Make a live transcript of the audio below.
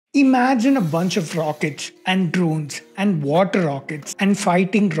Imagine a bunch of rockets and drones and water rockets and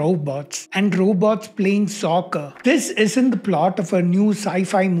fighting robots and robots playing soccer. This isn't the plot of a new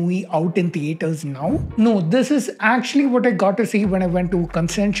sci-fi movie out in theaters now. No, this is actually what I got to see when I went to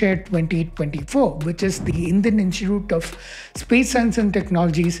Constantia 2024, which is the Indian Institute of Space Science and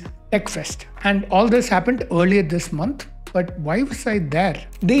Technology's Tech Fest. And all this happened earlier this month. But why was I there?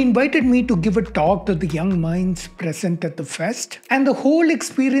 They invited me to give a talk to the young minds present at the fest, and the whole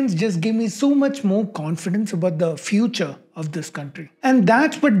experience just gave me so much more confidence about the future of this country. And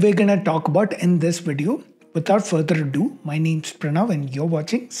that's what we're gonna talk about in this video. Without further ado, my name's Pranav and you're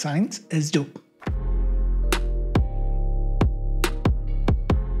watching Science is Dope.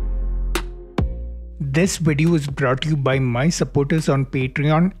 This video is brought to you by my supporters on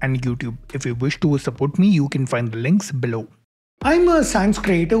Patreon and YouTube. If you wish to support me, you can find the links below. I'm a science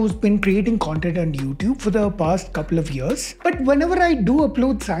creator who's been creating content on YouTube for the past couple of years. But whenever I do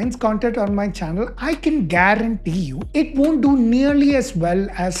upload science content on my channel, I can guarantee you it won't do nearly as well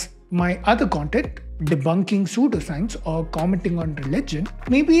as my other content, debunking pseudoscience or commenting on religion.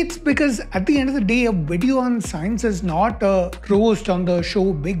 Maybe it's because at the end of the day, a video on science is not a roast on the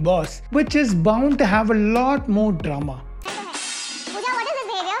show Big Boss, which is bound to have a lot more drama.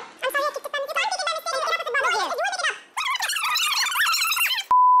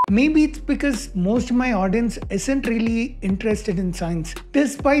 Maybe it's because most of my audience isn't really interested in science,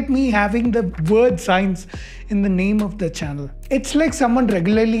 despite me having the word science in the name of the channel. It's like someone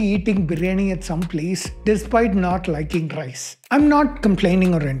regularly eating biryani at some place, despite not liking rice. I'm not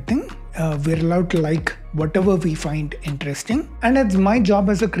complaining or anything. We're allowed to like whatever we find interesting. And it's my job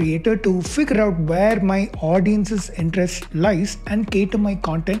as a creator to figure out where my audience's interest lies and cater my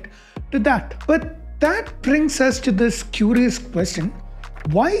content to that. But that brings us to this curious question.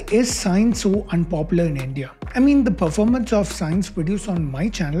 Why is science so unpopular in India? I mean, the performance of science videos on my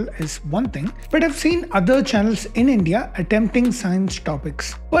channel is one thing, but I've seen other channels in India attempting science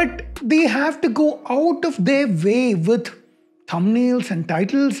topics. But they have to go out of their way with thumbnails and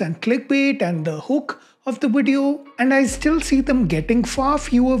titles and clickbait and the hook of the video, and I still see them getting far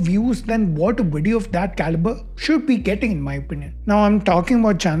fewer views than what a video of that caliber should be getting, in my opinion. Now, I'm talking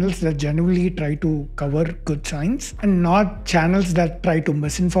about channels that genuinely try to cover good science and not channels that try to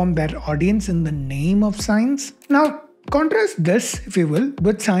misinform their audience in the name of science. Now, contrast this, if you will,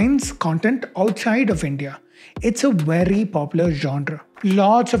 with science content outside of India. It's a very popular genre.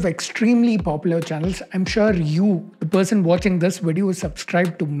 Lots of extremely popular channels. I'm sure you, the person watching this video, is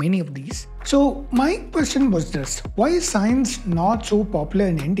subscribed to many of these. So my question was this: why is science not so popular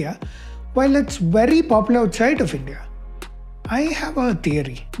in India while it's very popular outside of India? I have a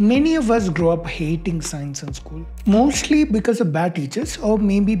theory. Many of us grow up hating science in school, mostly because of bad teachers, or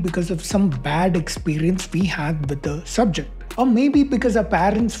maybe because of some bad experience we had with the subject. Or maybe because our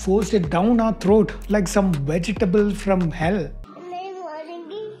parents forced it down our throat like some vegetable from hell.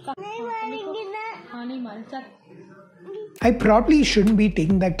 I probably shouldn't be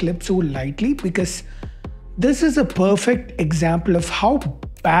taking that clip so lightly because this is a perfect example of how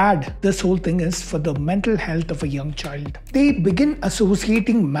bad this whole thing is for the mental health of a young child. They begin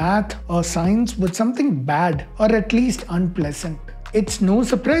associating math or science with something bad or at least unpleasant. It's no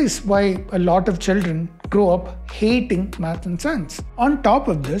surprise why a lot of children grow up hating math and science. On top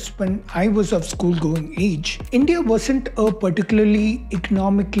of this, when I was of school-going age, India wasn't a particularly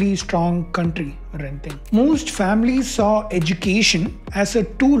economically strong country or anything. Most families saw education as a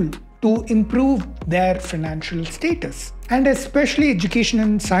tool to improve their financial status. And especially education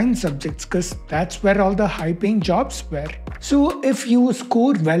in science subjects, because that's where all the high-paying jobs were. So if you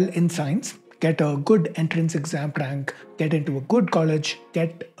score well in science, get a good entrance exam rank, get into a good college,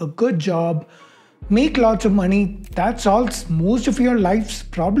 get a good job, make lots of money, that solves most of your life's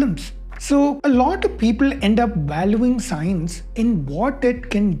problems. So a lot of people end up valuing science in what it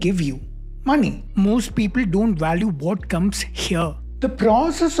can give you. Money. Most people don't value what comes here. The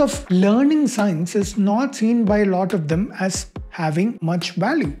process of learning science is not seen by a lot of them as having much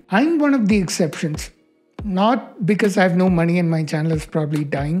value. I'm one of the exceptions. Not because I have no money and my channel is probably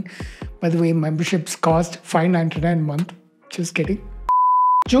dying. By the way, memberships cost $5.99 a month. Just kidding.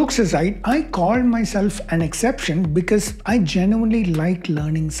 Jokes aside, I call myself an exception because I genuinely like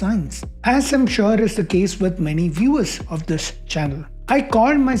learning science, as I'm sure is the case with many viewers of this channel. I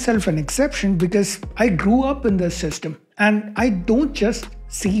call myself an exception because I grew up in this system and I don't just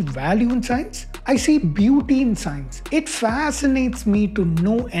see value in science, I see beauty in science. It fascinates me to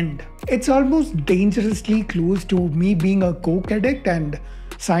no end. It's almost dangerously close to me being a coke addict and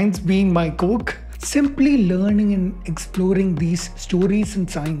science being my coke. Simply learning and exploring these stories in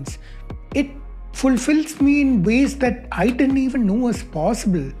science, it fulfills me in ways that I didn't even know was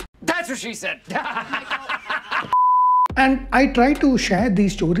possible. That's what she said. And I try to share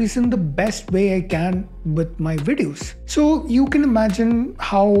these stories in the best way I can with my videos. So you can imagine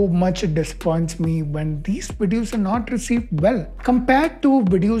how much it disappoints me when these videos are not received well compared to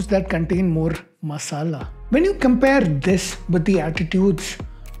videos that contain more masala. When you compare this with the attitudes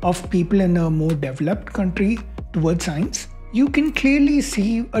of people in a more developed country towards science, you can clearly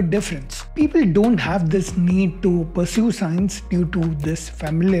see a difference. People don't have this need to pursue science due to this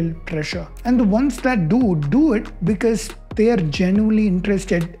familial pressure. And the ones that do it because they are genuinely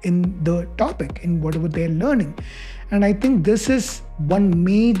interested in the topic, in whatever they're learning. And I think this is one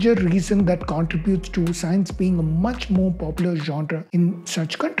major reason that contributes to science being a much more popular genre in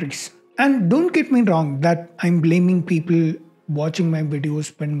such countries. And don't get me wrong that I'm blaming people watching my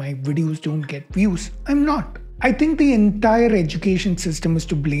videos when my videos don't get views. I'm not. I think the entire education system is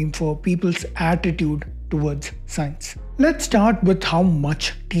to blame for people's attitude towards science. Let's start with how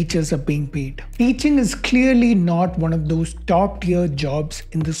much teachers are being paid. Teaching is clearly not one of those top tier jobs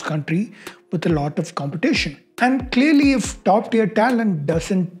in this country with a lot of competition. And clearly if top tier talent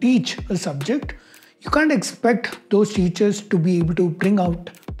doesn't teach a subject, you can't expect those teachers to be able to bring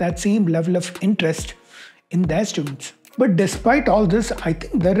out that same level of interest in their students. But despite all this, I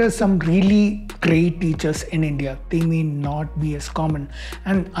think there are some really great teachers in India. They may not be as common.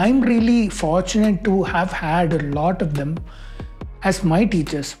 And I'm really fortunate to have had a lot of them as my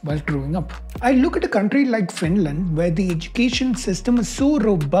teachers while growing up. I look at a country like Finland where the education system is so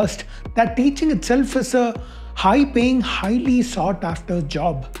robust that teaching itself is a high-paying, highly sought-after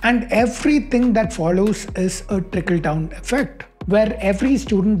job. And everything that follows is a trickle-down effect, where every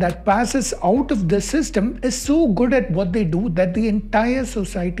student that passes out of the system is so good at what they do that the entire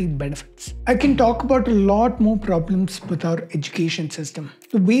society benefits. I can talk about a lot more problems with our education system.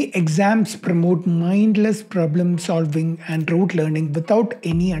 The way exams promote mindless problem solving and rote learning without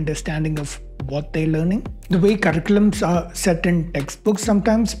any understanding of what they're learning. The way curriculums are set in textbooks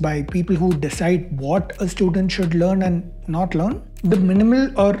sometimes by people who decide what a student should learn and not learn. The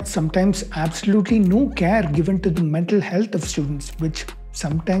minimal or sometimes absolutely no care given to the mental health of students, which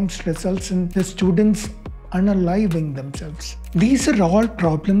sometimes results in the students unaliving themselves. These are all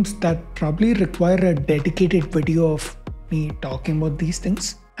problems that probably require a dedicated video of me talking about these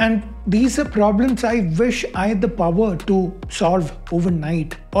things. And these are problems I wish I had the power to solve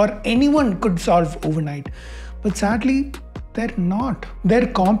overnight, or anyone could solve overnight. But sadly, they're not. They're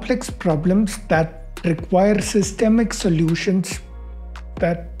complex problems that require systemic solutions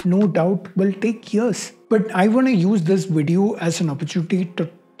that no doubt will take years. But I want to use this video as an opportunity to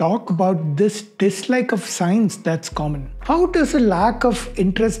talk about this dislike of science that's common. How does a lack of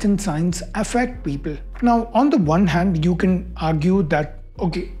interest in science affect people? Now, on the one hand, you can argue that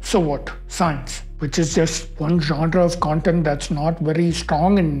okay, so what? Science, which is just one genre of content that's not very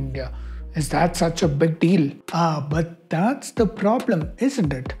strong in India. Is that such a big deal? But that's the problem,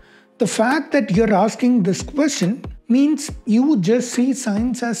 isn't it? The fact that you're asking this question means you just see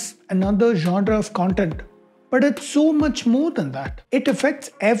science as another genre of content. But it's so much more than that. It affects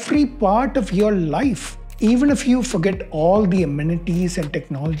every part of your life. Even if you forget all the amenities and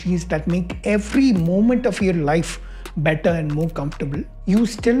technologies that make every moment of your life better and more comfortable, you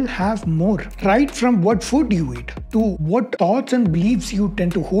still have more. Right from what food you eat, to what thoughts and beliefs you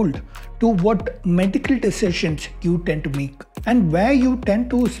tend to hold, to what medical decisions you tend to make, and where you tend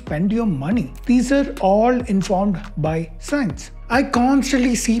to spend your money. These are all informed by science. I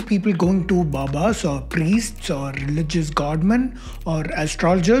constantly see people going to babas or priests or religious godmen or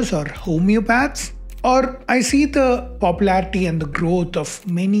astrologers or homeopaths. Or I see the popularity and the growth of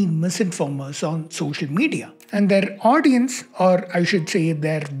many misinformers on social media. And their audience, or I should say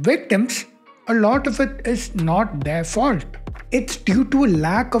their victims, a lot of it is not their fault. It's due to a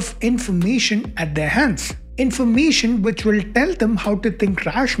lack of information at their hands. Information which will tell them how to think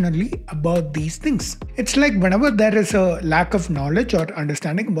rationally about these things. It's like whenever there is a lack of knowledge or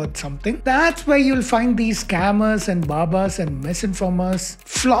understanding about something, that's where you'll find these scammers and babas and misinformers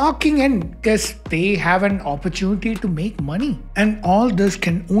flocking in because they have an opportunity to make money. And all this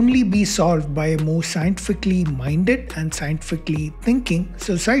can only be solved by a more scientifically minded and scientifically thinking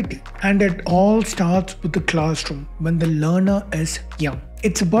society. And it all starts with the classroom when the learner is young.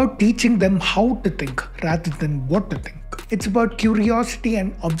 It's about teaching them how to think rather than what to think. It's about curiosity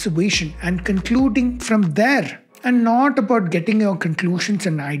and observation and concluding from there, and not about getting your conclusions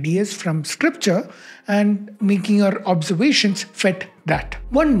and ideas from scripture and making your observations fit that.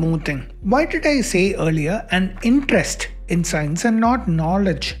 One more thing. Why did I say earlier an interest in science and not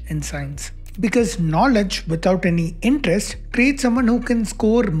knowledge in science? Because knowledge without any interest creates someone who can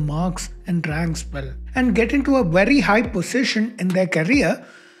score marks and ranks well and get into a very high position in their career.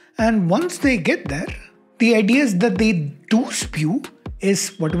 And once they get there, the ideas that they do spew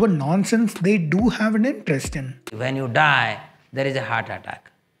is whatever nonsense they do have an interest in. When you die, there is a heart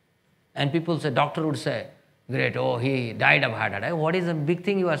attack. And people say, doctor would say, great, oh, he died of heart attack. What is the big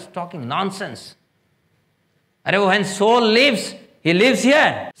thing you are talking? Nonsense. When soul lives, he lives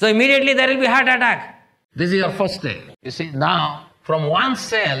here. So immediately there will be heart attack. This is your first day. You see, now from one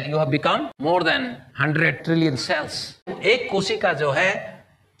cell you have become more than 100 trillion cells. एक कोशिका जो है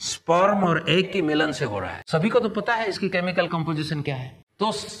sperm और egg की मिलन से हो रहा है. सभी को तो पता है इसकी केमिकल कंपोजिशन क्या है.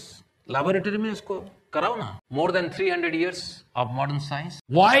 तो लैबोरेटरी में इसको कराओ ना. More than 300 years of modern science.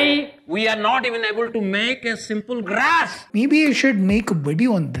 Why we are not even able to make a simple grass? Maybe I should make a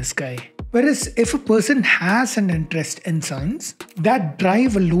video on this guy. Whereas if a person has an interest in science, that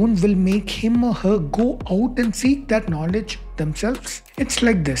drive alone will make him or her go out and seek that knowledge themselves. It's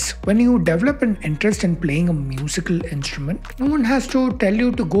like this. When you develop an interest in playing a musical instrument, no one has to tell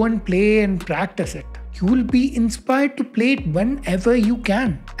you to go and play and practice it. You will be inspired to play it whenever you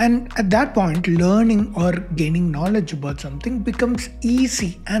can. And at that point, learning or gaining knowledge about something becomes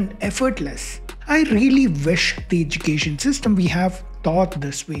easy and effortless. I really wish the education system we have thought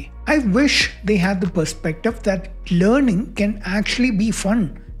this way. I wish they had the perspective that learning can actually be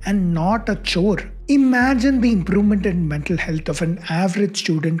fun and not a chore. Imagine the improvement in mental health of an average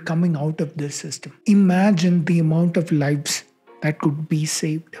student coming out of this system. Imagine the amount of lives that could be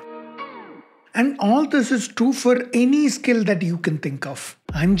saved. And all this is true for any skill that you can think of.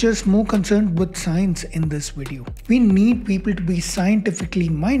 I'm just more concerned with science in this video. We need people to be scientifically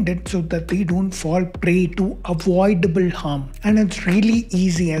minded so that they don't fall prey to avoidable harm. And it's really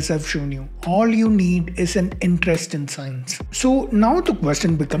easy, as I've shown you. All you need is an interest in science. So now the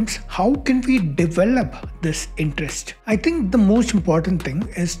question becomes, how can we develop this interest? I think the most important thing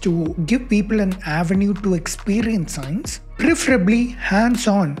is to give people an avenue to experience science, preferably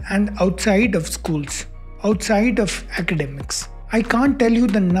hands-on and outside of schools, outside of academics. I can't tell you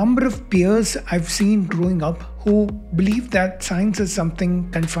the number of peers I've seen growing up who believe that science is something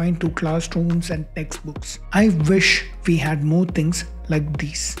confined to classrooms and textbooks. I wish we had more things like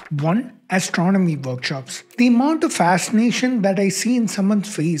these. 1. Astronomy workshops. The amount of fascination that I see in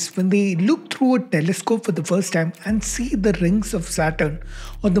someone's face when they look through a telescope for the first time and see the rings of Saturn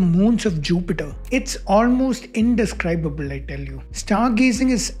or the moons of Jupiter, it's almost indescribable, I tell you.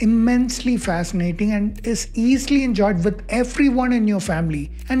 Stargazing is immensely fascinating and is easily enjoyed with everyone in your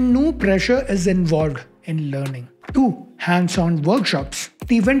family, and no pressure is involved in learning. 2. Hands-on workshops.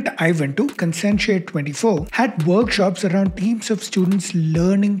 The event I went to, Conscientiate 24, had workshops around teams of students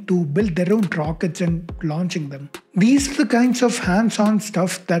learning to build their own rockets and launching them. These are the kinds of hands-on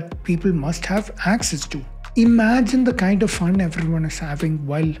stuff that people must have access to. Imagine the kind of fun everyone is having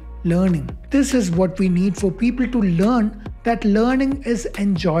while learning. This is what we need for people to learn that learning is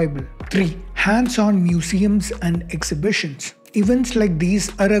enjoyable. 3. Hands-on museums and exhibitions. Events like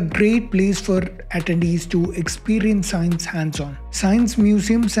these are a great place for attendees to experience science hands-on. Science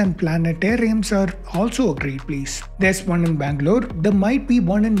museums and planetariums are also a great place. There's one in Bangalore, there might be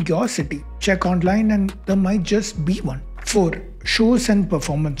one in your city. Check online and there might just be one. 4. Shows and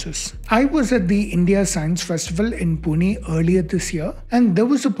performances. I was at the India Science Festival in Pune earlier this year, and there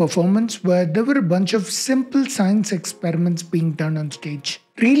was a performance where there were a bunch of simple science experiments being done on stage.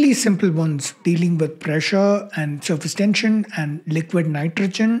 Really simple ones dealing with pressure and surface tension and liquid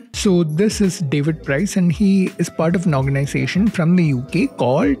nitrogen. So this is David Price, and he is part of an organization from the UK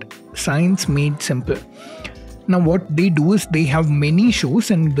called Science Made Simple. Now what they do is they have many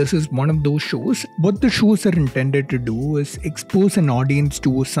shows, and this is one of those shows. What the shows are intended to do is expose an audience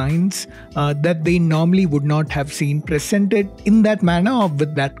to science that they normally would not have seen presented in that manner or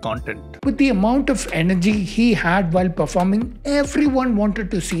with that content. With the amount of energy he had while performing, everyone wanted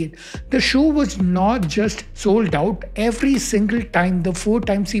to see it. The show was not just sold out every single time, the 4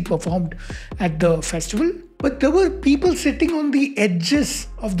 times he performed at the festival, but there were people sitting on the edges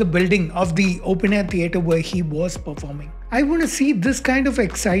of the building of the open air theater where he was performing. I want to see this kind of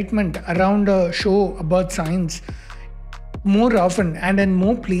excitement around a show about science more often and in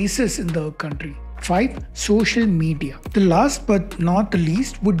more places in the country. 5. Social media. The last but not the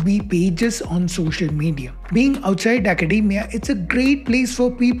least would be pages on social media. Being outside academia, it's a great place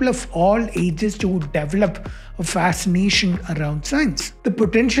for people of all ages to develop a fascination around science. The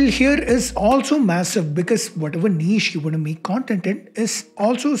potential here is also massive because whatever niche you want to make content in is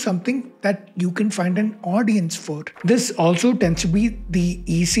also something that you can find an audience for. This also tends to be the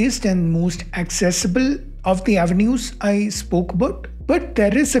easiest and most accessible of the avenues I spoke about. But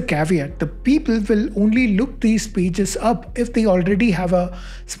there is a caveat. The people will only look these pages up if they already have a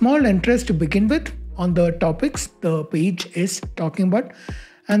small interest to begin with on the topics the page is talking about.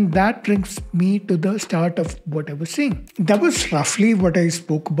 And that brings me to the start of what I was saying. That was roughly what I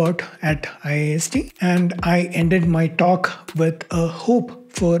spoke about at IIST, and I ended my talk with a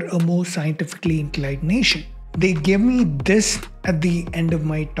hope for a more scientifically inclined nation. They gave me this at the end of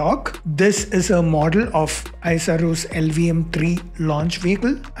my talk. This is a model of ISRO's LVM-3 launch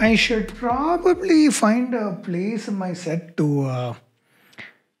vehicle. I should probably find a place in my set to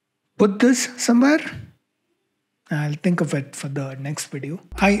put this somewhere. I'll think of it for the next video.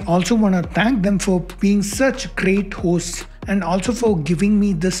 I also want to thank them for being such great hosts and also for giving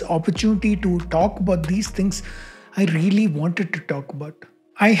me this opportunity to talk about these things I really wanted to talk about.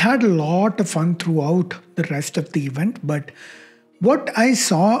 I had a lot of fun throughout the rest of the event, but what I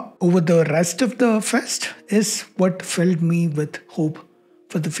saw over the rest of the fest is what filled me with hope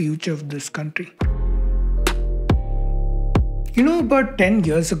for the future of this country. You know, about 10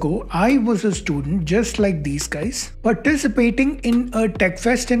 years ago, I was a student just like these guys, participating in a tech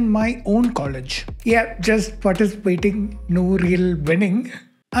fest in my own college. Yeah, just participating, no real winning.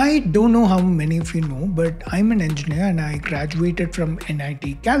 I don't know how many of you know, but I'm an engineer and I graduated from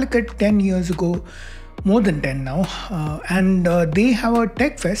NIT Calicut 10 years ago, more than 10 now, and they have a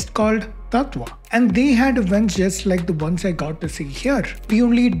tech fest called Tattva. And they had events just like the ones I got to see here. The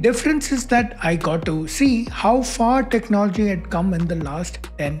only difference is that I got to see how far technology had come in the last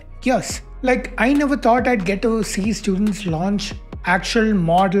 10 years. Like, I never thought I'd get to see students launch actual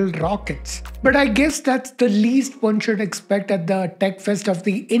model rockets. But I guess that's the least one should expect at the Tech Fest of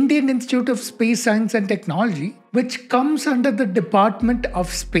the Indian Institute of Space Science and Technology, which comes under the Department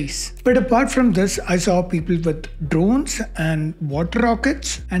of Space. But apart from this, I saw people with drones and water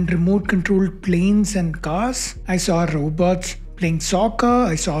rockets and remote controlled planes and cars. I saw robots playing soccer,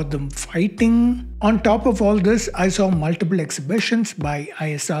 I saw them fighting. On top of all this, I saw multiple exhibitions by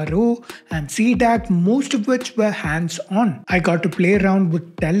ISRO and CDAC, most of which were hands-on. I got to play around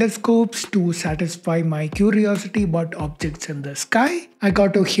with telescopes to satisfy my curiosity about objects in the sky. I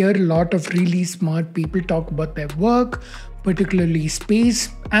got to hear a lot of really smart people talk about their work, particularly space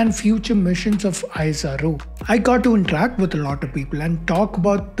and future missions of ISRO. I got to interact with a lot of people and talk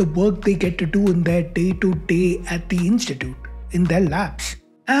about the work they get to do in their day-to-day at the institute, in their labs.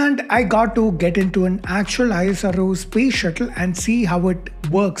 And I got to get into an actual ISRO space shuttle and see how it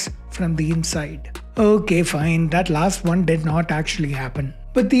works from the inside. Okay, fine, that last one did not actually happen.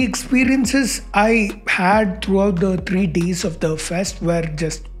 But the experiences I had throughout the 3 days of the fest were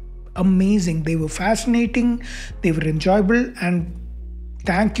just amazing. They were fascinating, they were enjoyable, and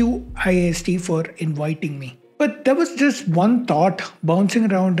thank you IIST for inviting me. But there was just one thought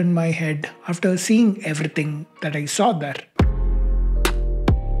bouncing around in my head after seeing everything that I saw there.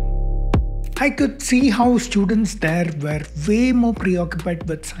 I could see how students there were way more preoccupied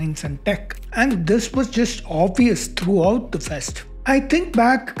with science and tech, and this was just obvious throughout the fest. I think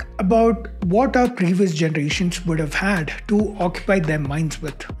back about what our previous generations would have had to occupy their minds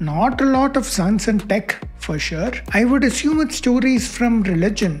with. Not a lot of science and tech, for sure. I would assume it's stories from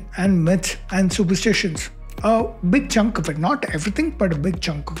religion and myths and superstitions. A big chunk of it, not everything, but a big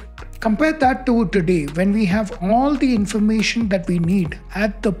chunk of it. Compare that to today, when we have all the information that we need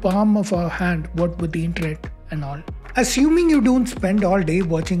at the palm of our hand, what with the internet and all. Assuming you don't spend all day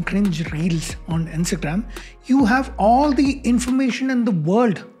watching cringe reels on Instagram, you have all the information in the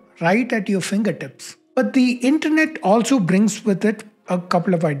world right at your fingertips. But the internet also brings with it a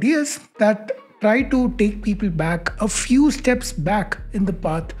couple of ideas that try to take people back a few steps back in the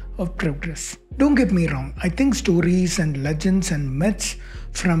path of progress. Don't get me wrong, I think stories and legends and myths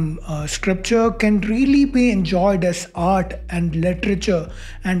from scripture can really be enjoyed as art and literature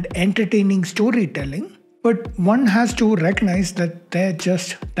and entertaining storytelling. But one has to recognize that they're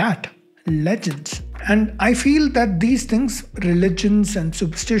just that, legends. And I feel that these things, religions and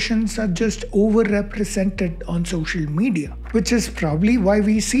superstitions, are just overrepresented on social media, which is probably why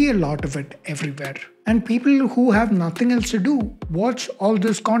we see a lot of it everywhere. And people who have nothing else to do watch all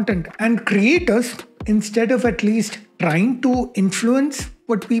this content, and creators, instead of at least trying to influence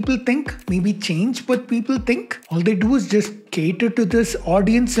what people think, maybe change what people think, all they do is just cater to this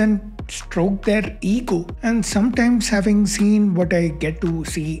audience and stroke their ego. And sometimes, having seen what I get to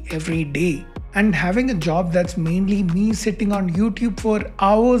see every day and having a job that's mainly me sitting on YouTube for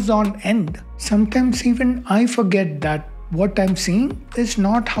hours on end, sometimes even I forget that what I'm seeing is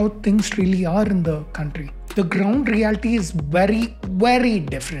not how things really are in the country. the ground reality is very, very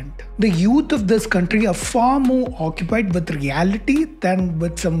different. The youth of this country are far more occupied with reality than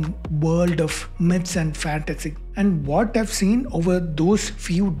with some world of myths and fantasy. And what I've seen over those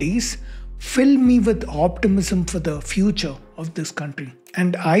few days fill me with optimism for the future of this country.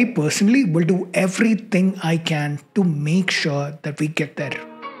 And I personally will do everything I can to make sure that we get there.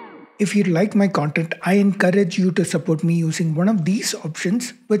 If you like my content, I encourage you to support me using one of these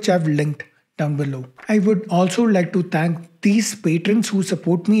options, which I've linked down below. I would also like to thank these patrons who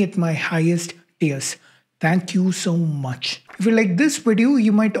support me at my highest tiers. Thank you so much. If you like this video,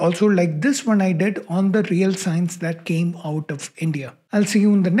 you might also like this one I did on the real science that came out of India. I'll see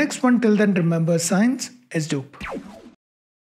you in the next one. Till then, remember, science is dope.